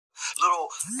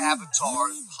little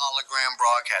avatars, hologram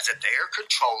broadcasts that they are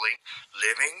controlling,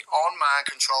 living on mind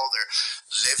control. They're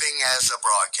living as a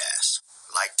broadcast,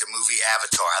 like the movie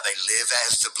Avatar, how they live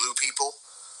as the blue people.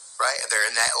 Right? They're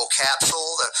in that little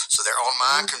capsule, so they're on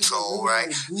mind control,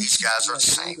 right? These guys are the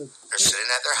same. They're sitting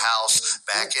at their house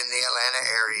back in the Atlanta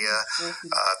area,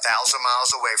 1,000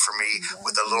 miles away from me,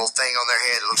 with a little thing on their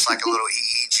head. It looks like a little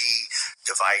EEG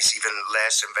device, even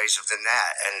less invasive than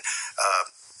that. And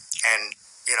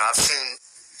you know, I've seen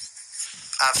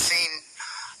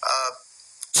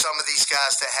some of these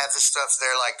guys that have this stuff.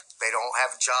 They're like, they don't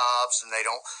have jobs and they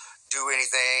don't do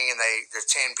anything, and there's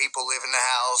 10 people live in the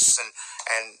house, and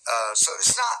so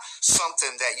it's not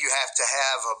something that you have to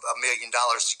have $1 million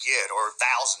to get, or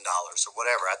 $1,000 or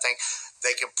whatever. I think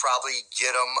they could probably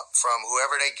get them from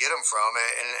whoever they get them from,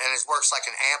 and it works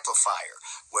like an amplifier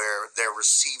where they're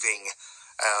receiving.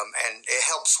 And it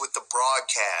helps with the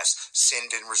broadcast, send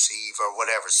and receive or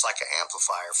whatever. It's like an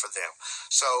amplifier for them.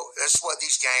 So that's what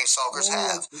these Gangstalkers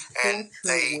have. And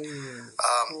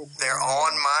they're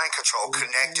on mind control,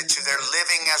 connected to, they're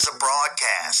living as a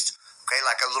broadcast. Okay,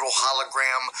 like a little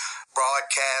hologram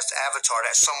broadcast avatar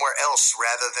that's somewhere else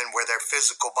rather than where their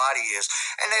physical body is.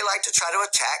 And they like to try to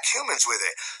attack humans with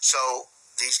it. So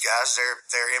these guys,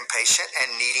 they're impatient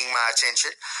and needing my attention,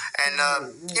 and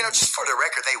you know, just for the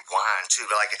record, they whine too.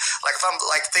 Like if I'm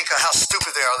like, think of how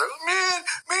stupid they are. They're man,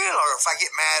 or if I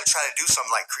get mad and try to do something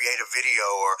like create a video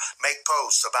or make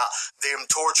posts about them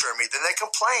torturing me, then they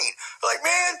complain. They're like,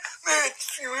 man,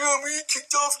 you know me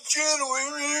kicked off the channel,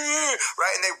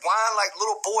 right? And they whine like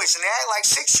little boys, and they act like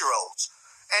 6-year-olds.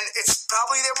 And it's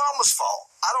probably their mama's fault.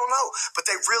 I don't know. But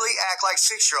they really act like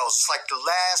 6-year-olds. It's like the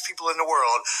last people in the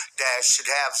world that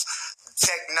should have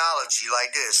technology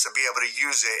like this to be able to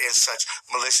use it in such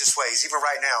malicious ways. Even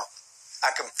right now,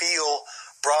 I can feel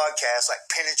broadcasts like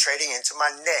penetrating into my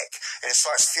neck. And it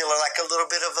starts feeling like a little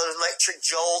bit of an electric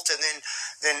jolt. And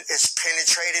then it's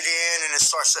penetrated in and it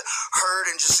starts to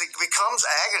hurt and just it becomes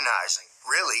agonizing,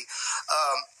 really.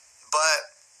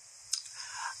 But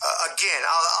again,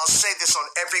 I'll say this on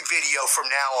every video from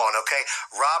now on, okay?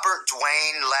 Robert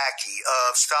Dwayne Lackey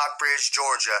of Stockbridge,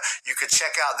 Georgia. You can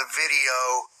check out the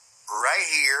video right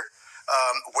here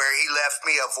where he left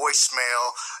me a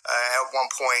voicemail at one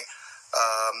point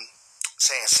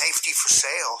saying, safety for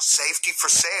sale,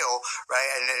 right?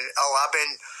 And then, I've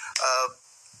been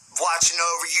watching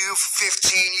over you for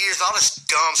 15 years, all this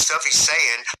dumb stuff he's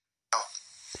saying.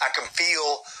 I can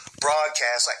feel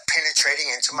broadcast like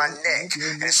penetrating into my neck,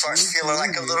 and it starts feeling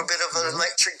like a little bit of an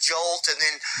electric jolt, and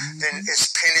then it's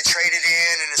penetrated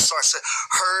in and it starts to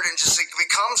hurt and just it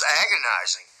becomes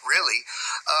agonizing, really.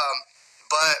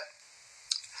 But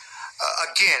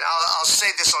again, I'll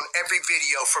say this on every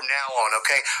video from now on,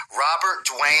 okay? Robert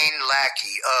Dwayne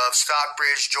Lackey of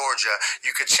Stockbridge, Georgia.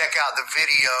 You can check out the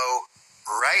video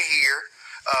right here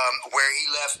where he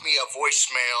left me a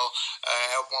voicemail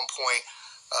at one point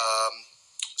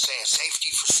saying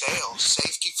safety for sale of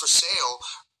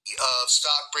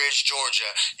Stockbridge, Georgia.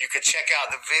 You can check out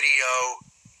the video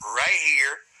right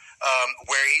here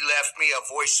where he left me a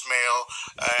voicemail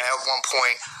at one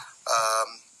point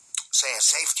saying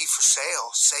safety for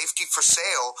sale,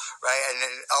 right? And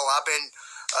then, I've been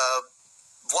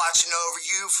watching over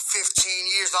you for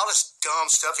 15 years, all this dumb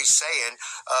stuff he's saying.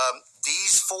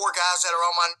 These 4 guys that are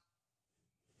on my...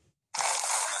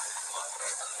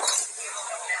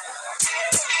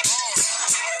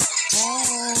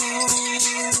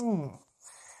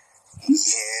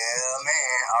 Yeah,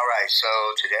 man. All right, so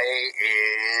today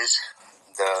is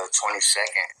the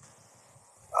 22nd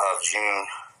of June,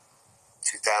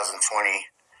 2020.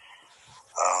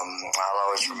 I'll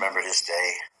always remember this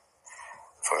day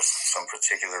for some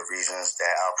particular reasons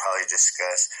that I'll probably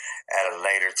discuss at a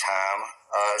later time.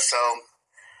 So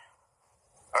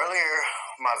earlier,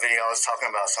 my video, I was talking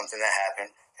about something that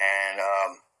happened, and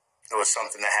it was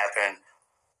something that happened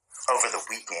over the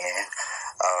weekend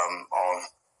on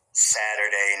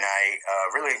Saturday night.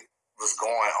 Really was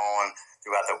going on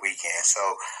throughout the weekend.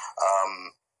 So,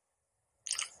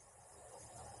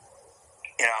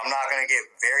 you know, I'm not going to get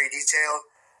very detailed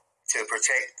to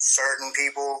protect certain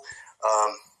people,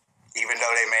 even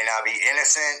though they may not be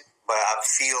innocent, but I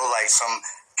feel like some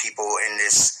people in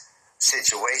this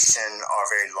situation are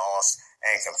very lost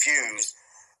and confused.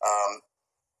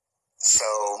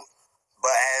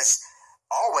 But as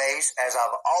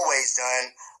I've always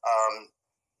done,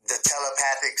 the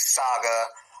telepathic saga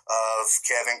of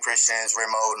Kevin Christian's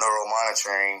remote neural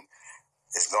monitoring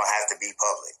is going to have to be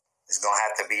public. It's going to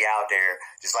have to be out there,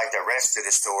 just like the rest of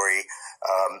the story.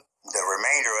 The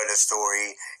remainder of the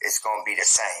story is going to be the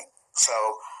same.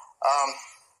 So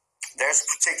there's a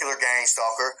particular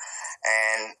Gangstalker,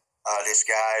 and this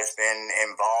guy has been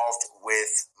involved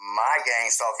with my gang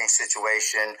stalking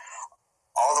situation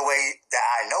all the way that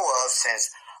I know of since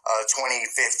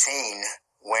 2015,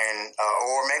 when,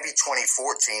 or maybe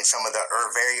 2014, some of the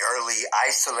very early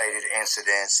isolated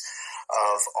incidents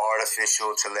of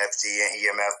artificial telepathy and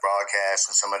EMF broadcasts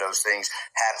and some of those things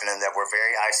happening that were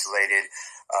very isolated,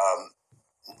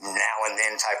 now and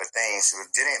then type of things. So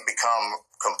it didn't become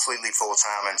completely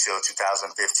full-time until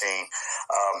 2015.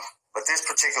 But this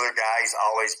particular guy, he's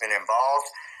always been involved,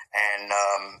 and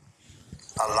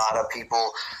a lot of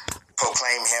people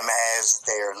proclaim him as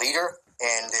their leader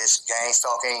in this gang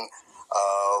stalking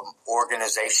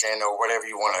organization, or whatever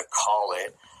you want to call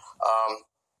it.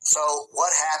 So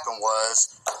what happened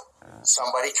was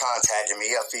somebody contacted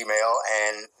me, a female,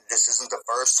 and this isn't the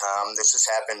first time. This has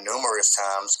happened numerous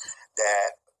times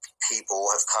that people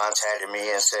have contacted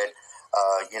me and said,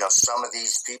 some of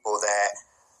these people that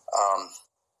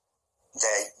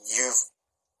you've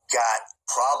got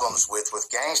problems with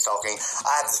gang stalking,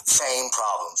 I have the same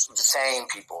problems with the same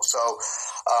people. So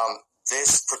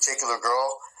this particular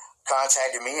girl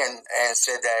contacted me and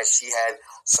said that she had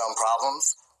some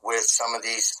problems with some of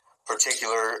these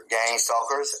particular gang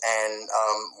stalkers, and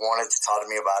wanted to talk to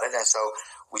me about it. And so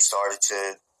we started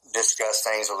to discuss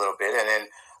things a little bit, and then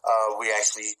we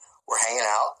actually were hanging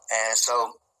out. And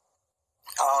so,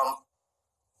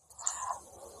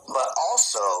 but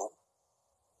also,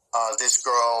 this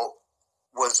girl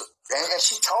was, and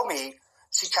she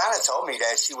kind of told me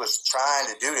that she was trying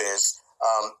to do this.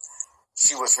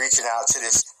 She was reaching out to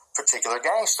this particular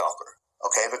gang stalker,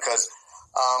 okay? Because,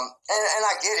 and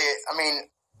I get it. I mean,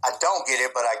 I don't get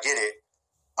it, but I get it.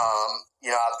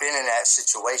 I've been in that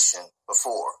situation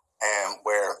before, and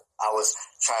where I was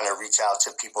trying to reach out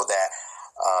to people that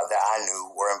I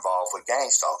knew were involved with gang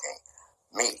stalking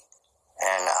me.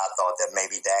 And I thought that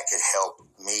maybe that could help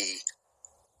me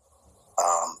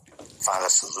find a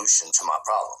solution to my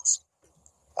problems.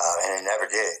 And it never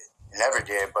did. It never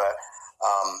did, but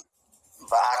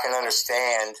I can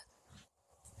understand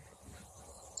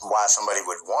why somebody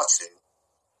would want to.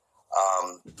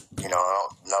 I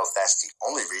don't know if that's the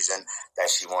only reason that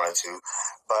she wanted to,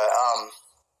 but,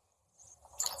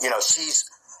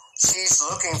 she's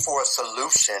looking for a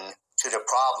solution to the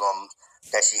problem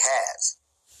that she has.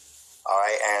 All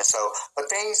right. And so, but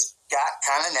things got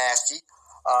kind of nasty.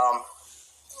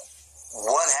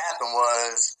 What happened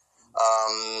was,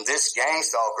 this gang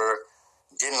stalker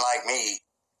didn't like me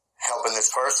helping this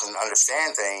person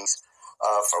understand things.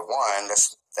 For one,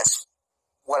 that's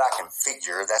what I can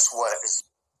figure. That's what is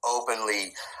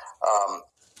openly,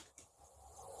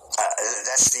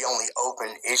 that's the only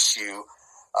open issue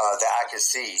that I can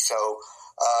see. So,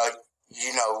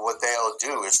 what they'll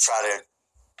do is try to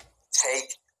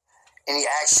take any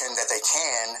action that they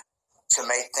can to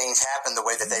make things happen the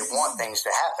way that they want things to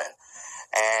happen.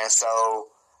 And so,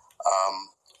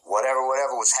 whatever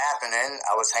was happening,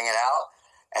 I was hanging out,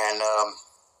 and,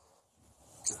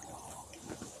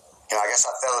 I guess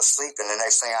I fell asleep, and the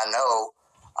next thing I know,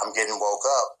 I'm getting woke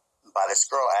up by this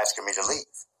girl asking me to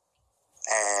leave.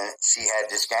 And she had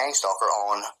this gang stalker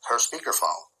on her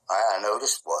speakerphone. I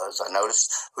noticed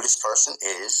who this person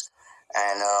is,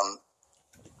 and,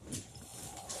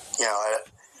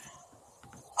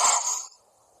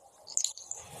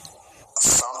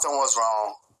 something was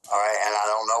wrong, all right, and I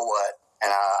don't know what,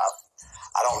 and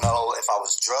I don't know if I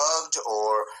was drugged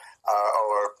or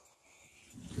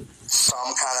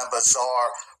some kind of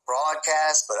bizarre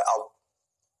broadcast, but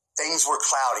things were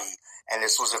cloudy, and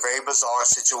this was a very bizarre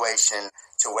situation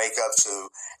to wake up to,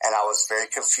 and I was very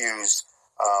confused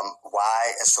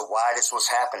as to why this was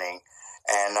happening,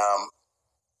 and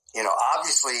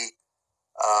obviously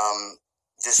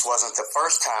this wasn't the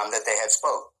first time that they had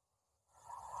spoke.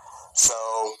 So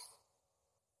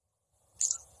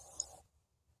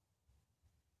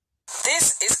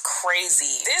this is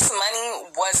crazy. This money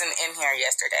wasn't in here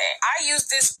yesterday. I used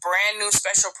this brand new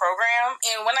special program,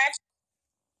 and when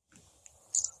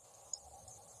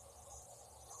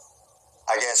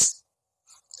I guess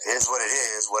it is what it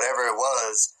is. Whatever it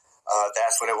was,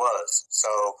 that's what it was.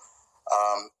 So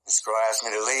this girl asked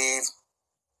me to leave.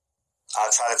 I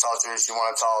tried to talk to her. She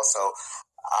wanted to talk, so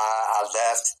I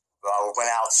left. I went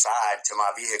outside to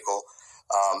my vehicle.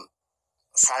 I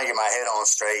was trying to get my head on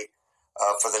straight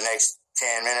for the next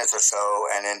 10 minutes or so,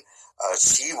 and then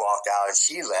she walked out and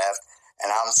she left, and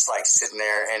I'm just like sitting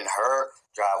there in her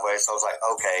driveway. So I was like,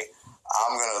 okay,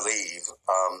 I'm gonna leave.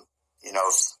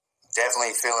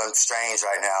 Definitely feeling strange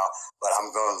right now, but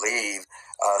I'm gonna leave.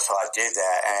 So I did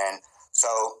that, and so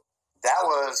that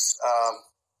was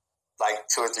like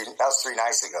 2 or 3. That was 3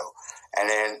 nights ago, and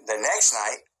then the next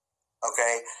night,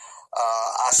 okay,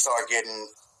 I start getting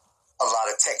a lot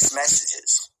of text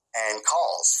messages and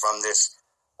calls from this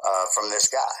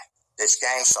guy, this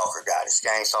Gangstalker guy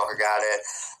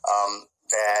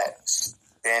that's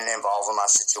been involved in my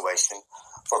situation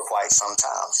for quite some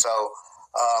time. So,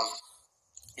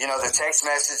 the text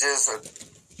messages are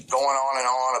going on and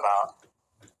on about,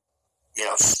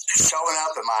 showing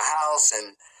up at my house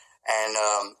and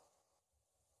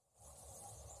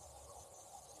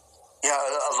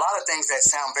a lot of things that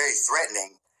sound very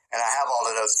threatening. And I have all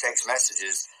of those text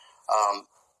messages.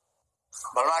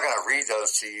 But I'm not going to read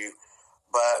those to you.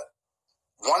 But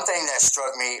one thing that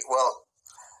struck me,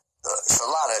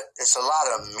 it's a lot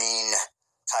of mean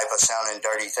type of sounding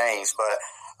dirty things, but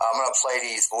I'm going to play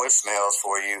these voicemails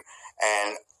for you.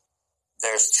 And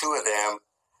there's two of them.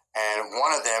 And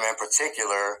one of them in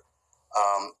particular,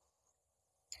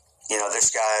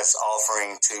 this guy's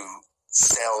offering to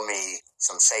sell me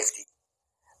some safety.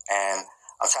 And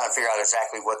I'm trying to figure out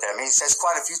exactly what that means. There's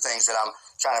quite a few things that I'm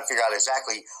trying to figure out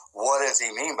exactly what does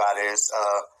he mean by this.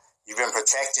 You've been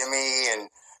protecting me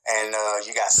and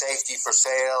you got safety for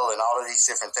sale and all of these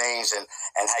different things and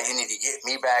how you need to get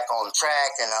me back on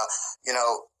track. And,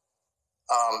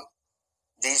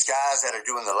 these guys that are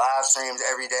doing the live streams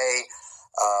every day,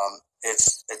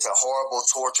 it's a horrible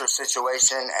torture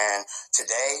situation. And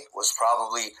today was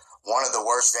probably one of the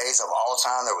worst days of all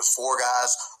time. There was 4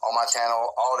 guys on my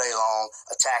channel all day long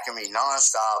attacking me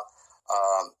nonstop.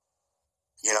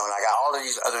 And I got all of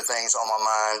these other things on my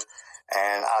mind,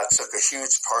 and I took a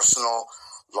huge personal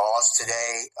loss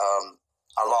today.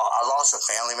 I lost a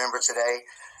family member today,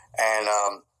 and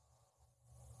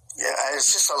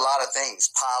it's just a lot of things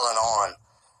piling on.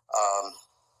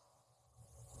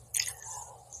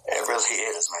 It really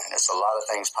is, man. It's a lot of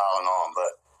things piling on,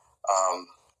 but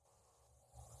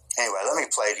anyway, let me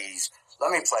play these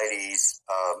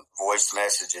voice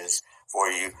messages for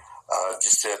you,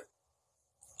 just to,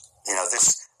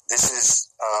 this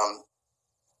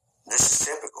is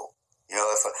typical.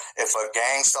 If a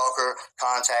Gangstalker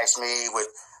contacts me with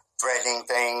threatening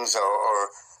things or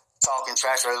talking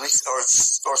trash, or at least or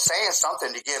saying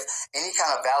something to give any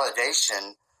kind of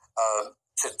validation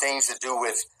to things to do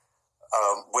with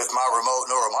my remote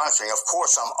neural monitoring, of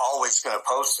course I'm always going to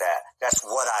post that. That's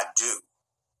what I do.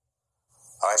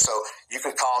 All right, so you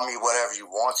can call me whatever you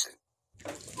want to.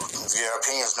 Your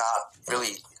opinion's not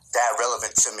really that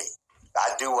relevant to me.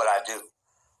 I do what I do,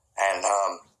 and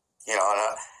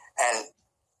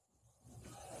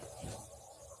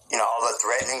all the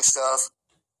threatening stuff.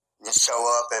 You show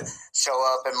up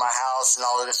at my house and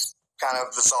all of this kind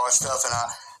of bizarre stuff, and I'm,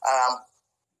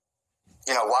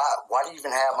 why do you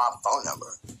even have my phone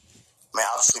number? I mean,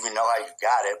 obviously we know how you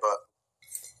got it, but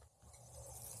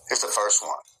here's the first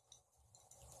one.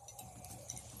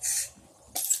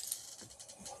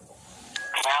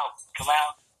 Come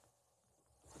out.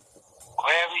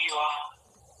 Wherever you are,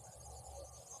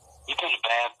 you've been a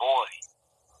bad boy.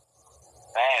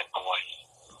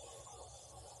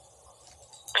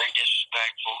 Very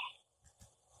disrespectful.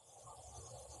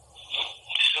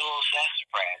 Just a little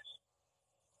sassafras.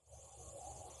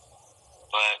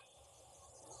 But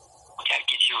we gotta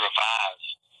get you revived,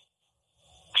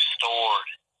 restored,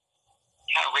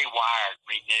 kind of rewired,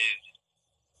 renewed.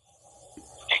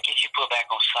 And get you put back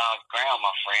on solid ground,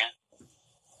 my friend.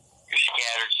 You're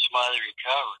scattered, smothered, and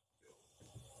covered.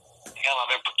 Hell,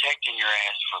 I've been protecting your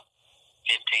ass for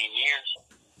 15 years.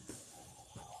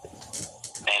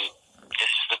 And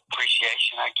this is the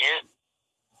appreciation I get.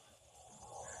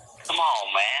 Come on,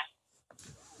 man.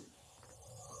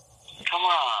 Come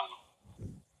on.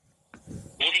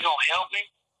 You either gonna help me,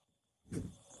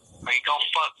 or you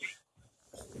gonna fuck me.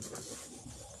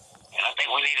 And I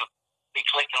think we need to be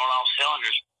clicking on all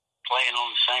cylinders, playing on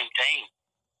the same team.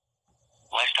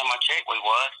 Last time I checked, we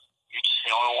was. You're just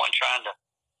the only one trying to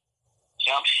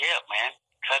jump ship, man.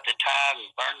 Cut the tide and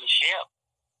burn the ship.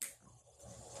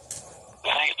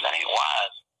 That ain't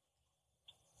wise.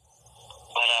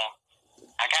 But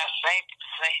I got safety for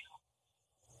sale.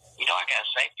 I got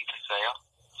safety for sale.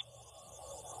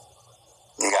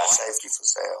 You got safety for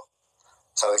sale.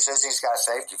 So he says he's got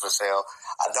safety for sale.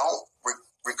 I don't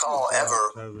recall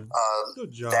ever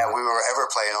that we were ever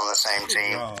playing on the same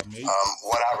team.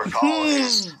 What I recall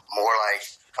is more like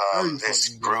this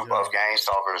group of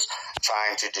Gangstalkers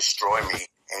trying to destroy me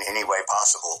in any way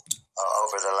possible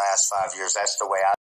over the last 5 years. That's the way I